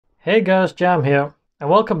Hey guys, Jam here, and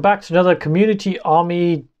welcome back to another Community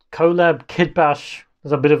Army collab Kitbash.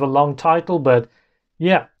 There's a bit of a long title, but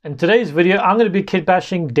yeah. In today's video, I'm going to be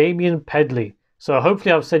kitbashing Damien Pedley. So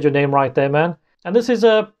hopefully I've said your name right there, man. And this is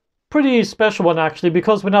a pretty special one actually,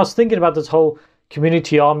 because when I was thinking about this whole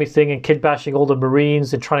Community Army thing and kitbashing all the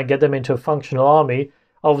Marines and trying to get them into a functional army,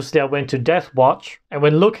 obviously I went to Death Watch. And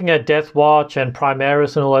when looking at Death Watch and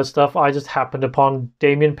Primaris and all that stuff, I just happened upon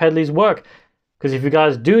Damien Pedley's work. Because if you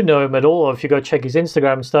guys do know him at all, or if you go check his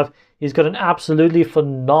Instagram and stuff, he's got an absolutely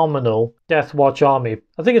phenomenal Death Watch army.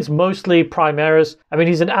 I think it's mostly Primaris. I mean,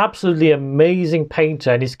 he's an absolutely amazing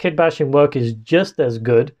painter, and his kitbashing work is just as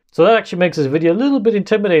good. So that actually makes this video a little bit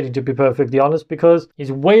intimidating, to be perfectly honest, because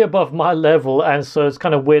he's way above my level, and so it's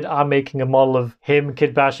kind of weird I'm making a model of him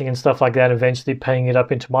kitbashing and stuff like that, and eventually paying it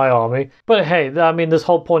up into my army. But hey, I mean, this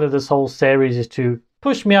whole point of this whole series is to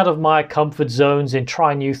push me out of my comfort zones and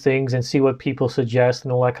try new things and see what people suggest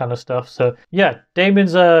and all that kind of stuff. So yeah,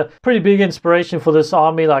 Damien's a pretty big inspiration for this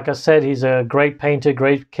army. Like I said, he's a great painter,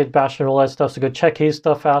 great kitbasher and all that stuff. So go check his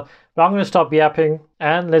stuff out. But I'm going to stop yapping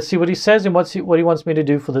and let's see what he says and what he wants me to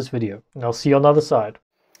do for this video. And I'll see you on the other side.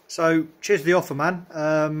 So cheers for the offer, man.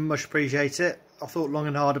 Much appreciate it. I thought long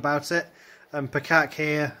and hard about it. Pakak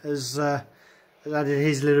here has added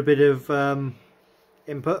his little bit of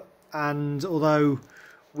input. And although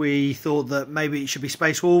we thought that maybe it should be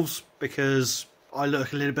Space Wolves because I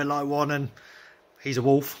look a little bit like one and he's a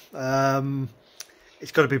wolf,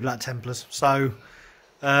 it's got to be Black Templars. So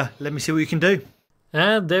let me see what you can do.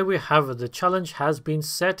 And there we have it. The challenge has been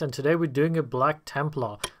set, and today we're doing a Black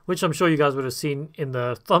Templar, which I'm sure you guys would have seen in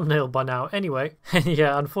the thumbnail by now anyway. And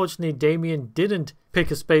yeah, unfortunately Damien didn't pick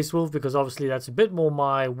a Space Wolf because obviously that's a bit more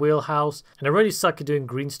my wheelhouse, and I really suck at doing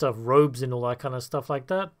green stuff, robes and all that kind of stuff like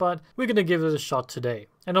that, but we're going to give it a shot today.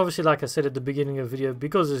 And obviously, like I said at the beginning of the video,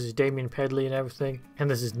 because this is Damien Pedley and everything, and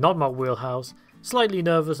this is not my wheelhouse, slightly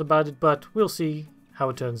nervous about it, but we'll see how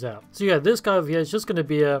it turns out. So yeah, this guy over here is just going to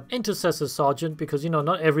be a intercessor sergeant because, you know,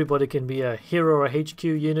 not everybody can be a hero or a HQ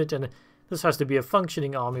unit, and this has to be a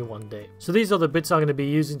functioning army one day. So these are the bits I'm going to be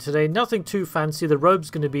using today. Nothing too fancy. The robe's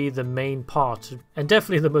going to be the main part, and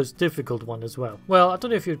definitely the most difficult one as well. Well, I don't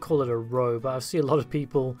know if you'd call it a robe. I see a lot of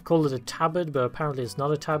people call it a tabard, but apparently it's not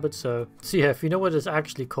a tabard. So yeah, if you know what it's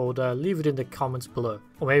actually called, leave it in the comments below.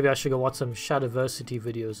 Or maybe I should go watch some Shadowversity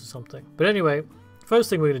videos or something. But anyway, first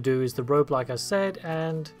thing we're going to do is the robe, like I said,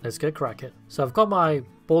 and let's get cracking. So I've got my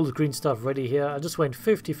ball of green stuff ready here. I just went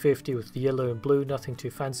 50-50 with the yellow and blue, nothing too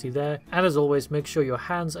fancy there. And as always, make sure your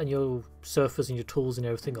hands and your surface and your tools and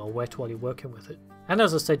everything are wet while you're working with it. And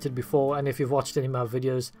as I stated before, and if you've watched any of my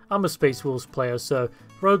videos, I'm a Space Wolves player, so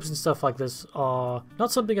robes and stuff like this are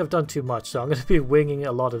not something I've done too much, so I'm going to be winging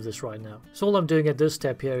a lot of this right now. So all I'm doing at this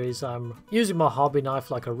step here is I'm using my hobby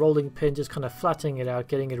knife like a rolling pin, just kind of flattening it out,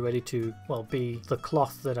 getting it ready to, well, be the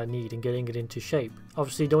cloth that I need and getting it into shape.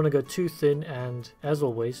 Obviously you don't want to go too thin, and as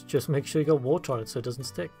always, just make sure you got water on it so it doesn't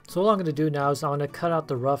stick. So all I'm going to do now is I'm going to cut out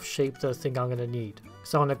the rough shape that I think I'm going to need.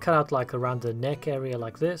 So I'm going to cut out like around the neck area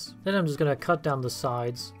like this. Then I'm just going to cut down the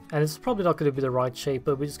sides. And it's probably not going to be the right shape,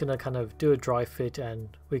 but we're just going to kind of do a dry fit, and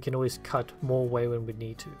we can always cut more away when we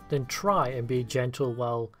need to. Then try and be gentle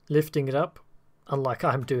while lifting it up, unlike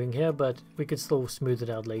I'm doing here, but we can still smooth it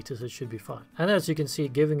out later, so it should be fine. And as you can see,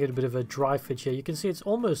 giving it a bit of a dry fit here, you can see it's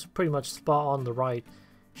almost pretty much spot on the right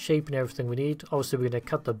shape and everything we need. Obviously we're going to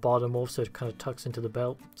cut the bottom off so it kind of tucks into the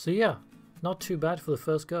belt. So yeah, not too bad for the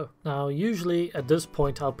first go. Now usually at this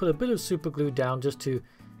point I'll put a bit of super glue down just to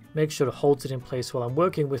make sure it holds it in place while I'm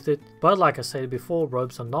working with it. But like I said before,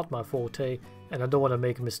 robes are not my forte, and I don't want to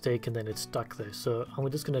make a mistake and then it's stuck there. So I'm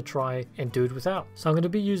just going to try and do it without. So I'm going to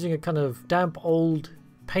be using a kind of damp old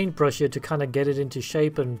paintbrush here to kind of get it into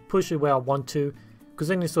shape and push it where I want to. Because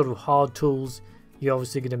any sort of hard tools, you're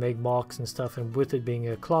obviously going to make marks and stuff, and with it being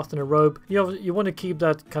a cloth and a robe, you want to keep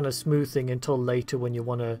that kind of smoothing until later when you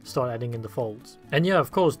want to start adding in the folds. And yeah,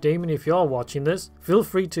 of course, Damien, if you are watching this, feel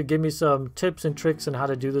free to give me some tips and tricks on how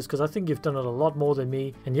to do this, because I think you've done it a lot more than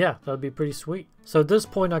me, and yeah, that would be pretty sweet. So at this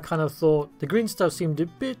point I kind of thought the green stuff seemed a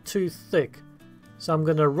bit too thick. So I'm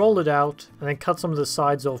going to roll it out and then cut some of the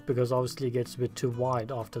sides off because obviously it gets a bit too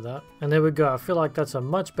wide after that. And there we go. I feel like that's a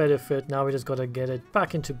much better fit. Now we just got to get it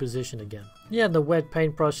back into position again. Yeah, the wet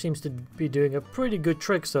paintbrush seems to be doing a pretty good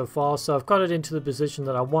trick so far. So I've got it into the position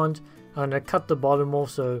that I want. I'm going to cut the bottom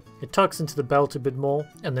off so it tucks into the belt a bit more.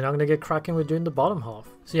 And then I'm going to get cracking with doing the bottom half.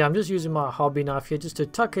 So yeah, I'm just using my hobby knife here just to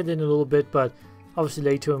tuck it in a little bit, but obviously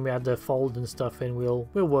later when we add the fold and stuff in, we'll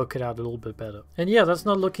work it out a little bit better. And yeah, that's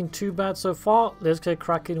not looking too bad so far. Let's get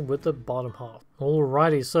cracking with the bottom half.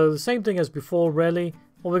 Alrighty, so the same thing as before really.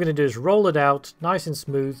 All we're going to do is roll it out nice and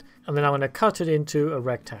smooth, and then I'm going to cut it into a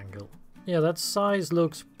rectangle. Yeah, that size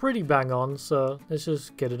looks pretty bang on, so let's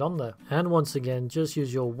just get it on there. And once again, just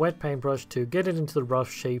use your wet paintbrush to get it into the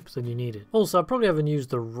rough shape that you need it. Also, I probably haven't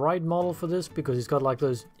used the right model for this because he's got like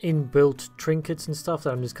those inbuilt trinkets and stuff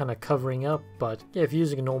that I'm just kind of covering up. But yeah, if you're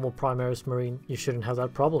using a normal Primaris Marine, you shouldn't have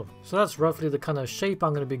that problem. So that's roughly the kind of shape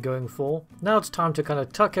I'm going to be going for. Now it's time to kind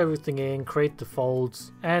of tuck everything in, create the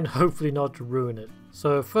folds, and hopefully not ruin it.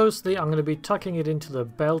 So firstly, I'm going to be tucking it into the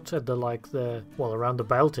belt at around the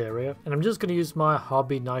belt area. And I'm just going to use my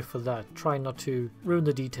hobby knife for that, trying not to ruin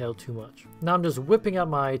the detail too much. Now I'm just whipping out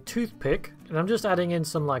my toothpick, and I'm just adding in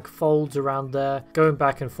some like folds around there, going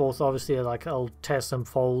back and forth. Obviously, like I'll test some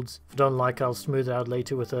folds. If I don't like it, I'll smooth it out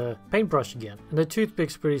later with a paintbrush again. And the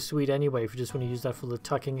toothpick's pretty sweet anyway, if you just want to use that for the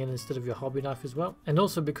tucking in instead of your hobby knife as well. And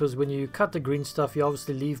also because when you cut the green stuff, you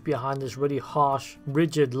obviously leave behind this really harsh,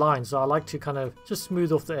 rigid line. So I like to kind of just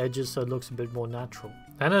smooth off the edges so it looks a bit more natural.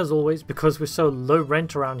 And as always, because we're so low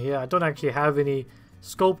rent around here, I don't actually have any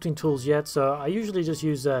sculpting tools yet, so I usually just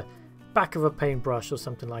use a back of a paintbrush or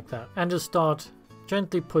something like that and just start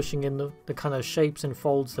gently pushing in the kind of shapes and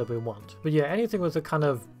folds that we want. But yeah, anything with a kind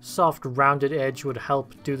of soft rounded edge would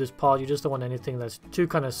help do this part. You just don't want anything that's too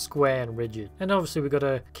kind of square and rigid. And obviously we've got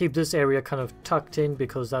to keep this area kind of tucked in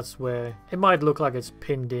because that's where it might look like it's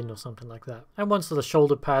pinned in or something like that. And once the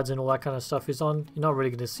shoulder pads and all that kind of stuff is on, you're not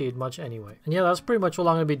really going to see it much anyway. And yeah, that's pretty much all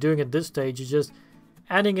I'm going to be doing at this stage, is just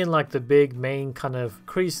adding in like the big main kind of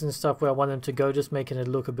crease and stuff where I want them to go, just making it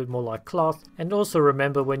look a bit more like cloth. And also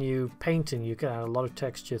remember, when you painting, you can add a lot of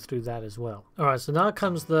texture through that as well. Alright, so now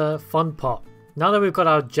comes the fun part. Now that we've got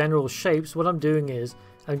our general shapes, what I'm doing is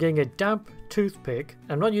I'm getting a damp toothpick.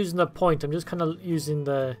 I'm not using the point, I'm just kind of using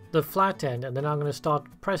the flat end, and then I'm going to start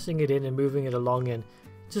pressing it in and moving it along and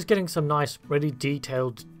just getting some nice, really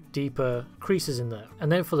detailed, deeper creases in there.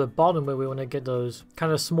 And then for the bottom, where we want to get those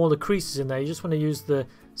kind of smaller creases in there, you just want to use the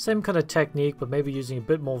same kind of technique, but maybe using a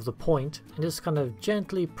bit more of the point and just kind of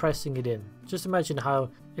gently pressing it in. Just imagine how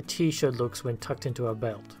a t-shirt looks when tucked into a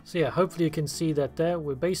belt. So yeah, hopefully you can see that there.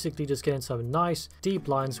 We're basically just getting some nice deep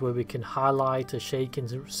lines where we can highlight, shake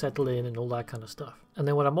and settle in and all that kind of stuff. And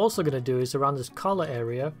then what I'm also going to do is around this collar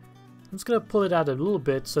area, I'm just going to pull it out a little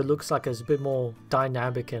bit so it looks like it's a bit more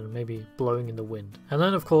dynamic and maybe blowing in the wind. And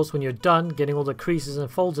then of course, when you're done getting all the creases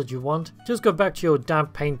and folds that you want, just go back to your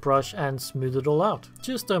damp paintbrush and smooth it all out.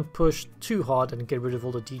 Just don't push too hard and get rid of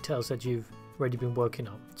all the details that you've already been working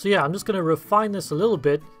on. So yeah, I'm just going to refine this a little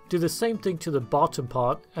bit, do the same thing to the bottom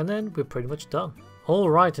part, and then we're pretty much done.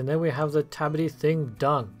 Alright, and then we have the tabbity thing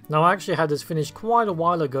done. Now I actually had this finished quite a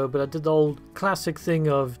while ago, but I did the old classic thing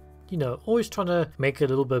of, you know, always trying to make it a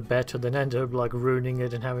little bit better, then end up like ruining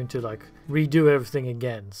it and having to like redo everything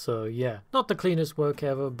again. So yeah, not the cleanest work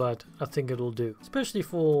ever, but I think it'll do. Especially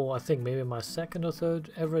for, I think maybe my second or third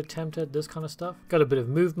ever attempt at this kind of stuff. Got a bit of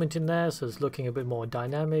movement in there, so it's looking a bit more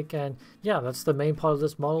dynamic, and yeah, that's the main part of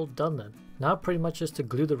this model done then. Now pretty much just to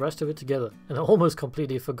glue the rest of it together. And I almost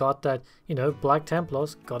completely forgot that, you know, Black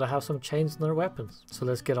Templars gotta have some chains in their weapons. So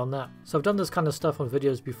let's get on that. So I've done this kind of stuff on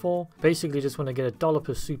videos before. Basically just want to get a dollop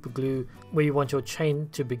of super glue where you want your chain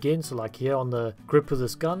to begin. So like here on the grip of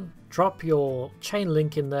this gun, drop your chain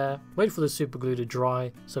link in there, wait for the super glue to dry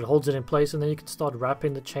so it holds it in place, and then you can start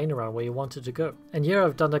wrapping the chain around where you want it to go. And here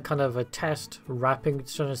I've done a kind of a test wrapping,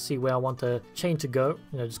 just trying to see where I want the chain to go.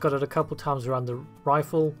 You know, just got it a couple times around the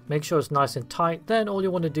rifle, make sure it's nice and tight. Then all you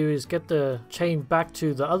want to do is get the chain back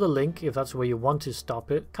to the other link if that's where you want to stop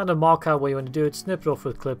it. Kind of mark out where you want to do it, snip it off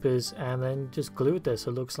with clippers, and then just glue it there so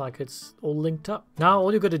it looks like it's all linked up. Now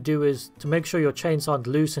all you've got to do is, to make sure your chains aren't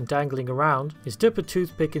loose and dangling around, is dip a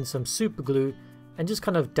toothpick in some super glue and just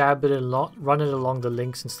kind of dab it and run it along the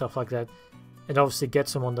links and stuff like that. And obviously get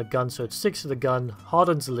some on the gun so it sticks to the gun,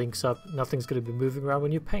 hardens the links up, nothing's going to be moving around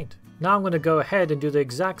when you paint. Now I'm going to go ahead and do the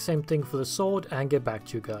exact same thing for the sword and get back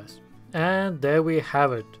to you guys. And there we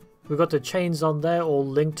have it. We've got the chains on there all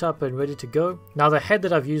linked up and ready to go. Now the head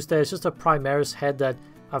that I've used there is just a Primaris head that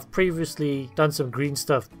I've previously done some green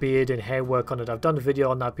stuff beard and hair work on it. I've done a video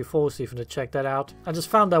on that before, so if you want to check that out. I just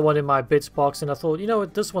found that one in my bits box and I thought, you know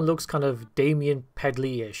what, this one looks kind of Damien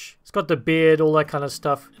Pedley-ish. It's got the beard, all that kind of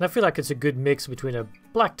stuff, and I feel like it's a good mix between a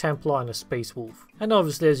Black Templar and a Space Wolf. And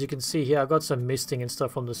obviously, as you can see here, I got some misting and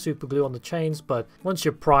stuff from the super glue on the chains, but once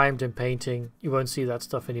you're primed and painting, you won't see that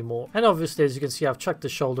stuff anymore. And obviously, as you can see, I've chucked the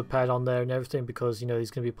shoulder pad on there and everything because, you know,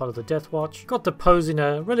 he's going to be part of the Death Watch. Got the pose in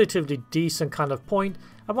a relatively decent kind of point.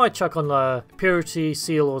 I might chuck on a purity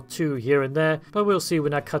seal or two here and there, but we'll see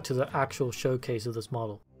when I cut to the actual showcase of this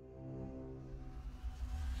model.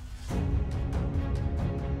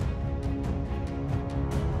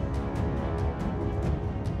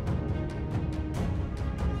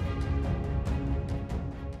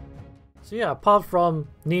 So yeah, apart from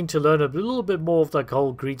needing to learn a little bit more of the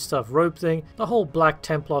whole greed stuff rope thing, the whole Black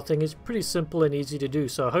Templar thing is pretty simple and easy to do.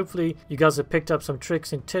 So hopefully you guys have picked up some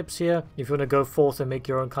tricks and tips here if you want to go forth and make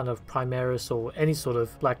your own kind of Primaris or any sort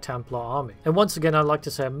of Black Templar army. And once again, I'd like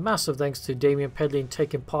to say a massive thanks to Damien Pedley in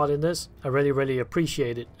taking part in this. I really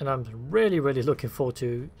appreciate it, and I'm really looking forward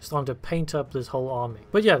to starting to paint up this whole army.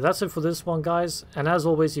 But yeah, that's it for this one, guys. And as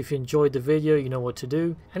always, if you enjoyed the video, you know what to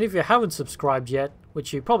do. And if you haven't subscribed yet,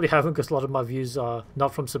 which you probably haven't because a lot of my views are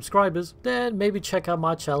not from subscribers, then maybe check out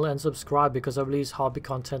my channel and subscribe, because I release hobby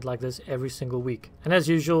content like this every single week. And as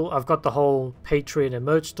usual, I've got the whole Patreon and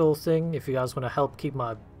merch store thing if you guys want to help keep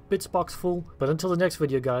my bits box full. But until the next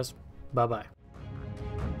video, guys, bye bye.